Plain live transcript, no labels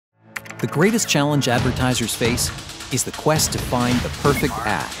The greatest challenge advertisers face is the quest to find the perfect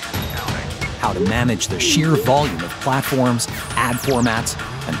ad. How to manage the sheer volume of platforms, ad formats,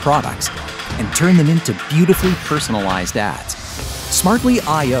 and products, and turn them into beautifully personalized ads.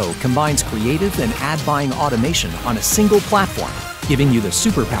 Smartly.io combines creative and ad buying automation on a single platform, giving you the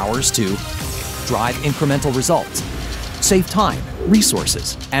superpowers to drive incremental results, save time,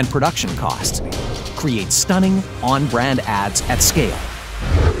 resources, and production costs, create stunning on-brand ads at scale,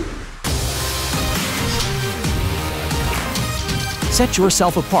 set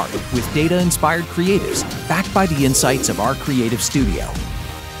yourself apart with data-inspired creatives backed by the insights of our creative studio.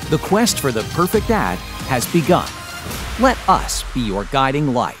 The quest for the perfect ad has begun. Let us be your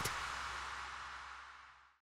guiding light.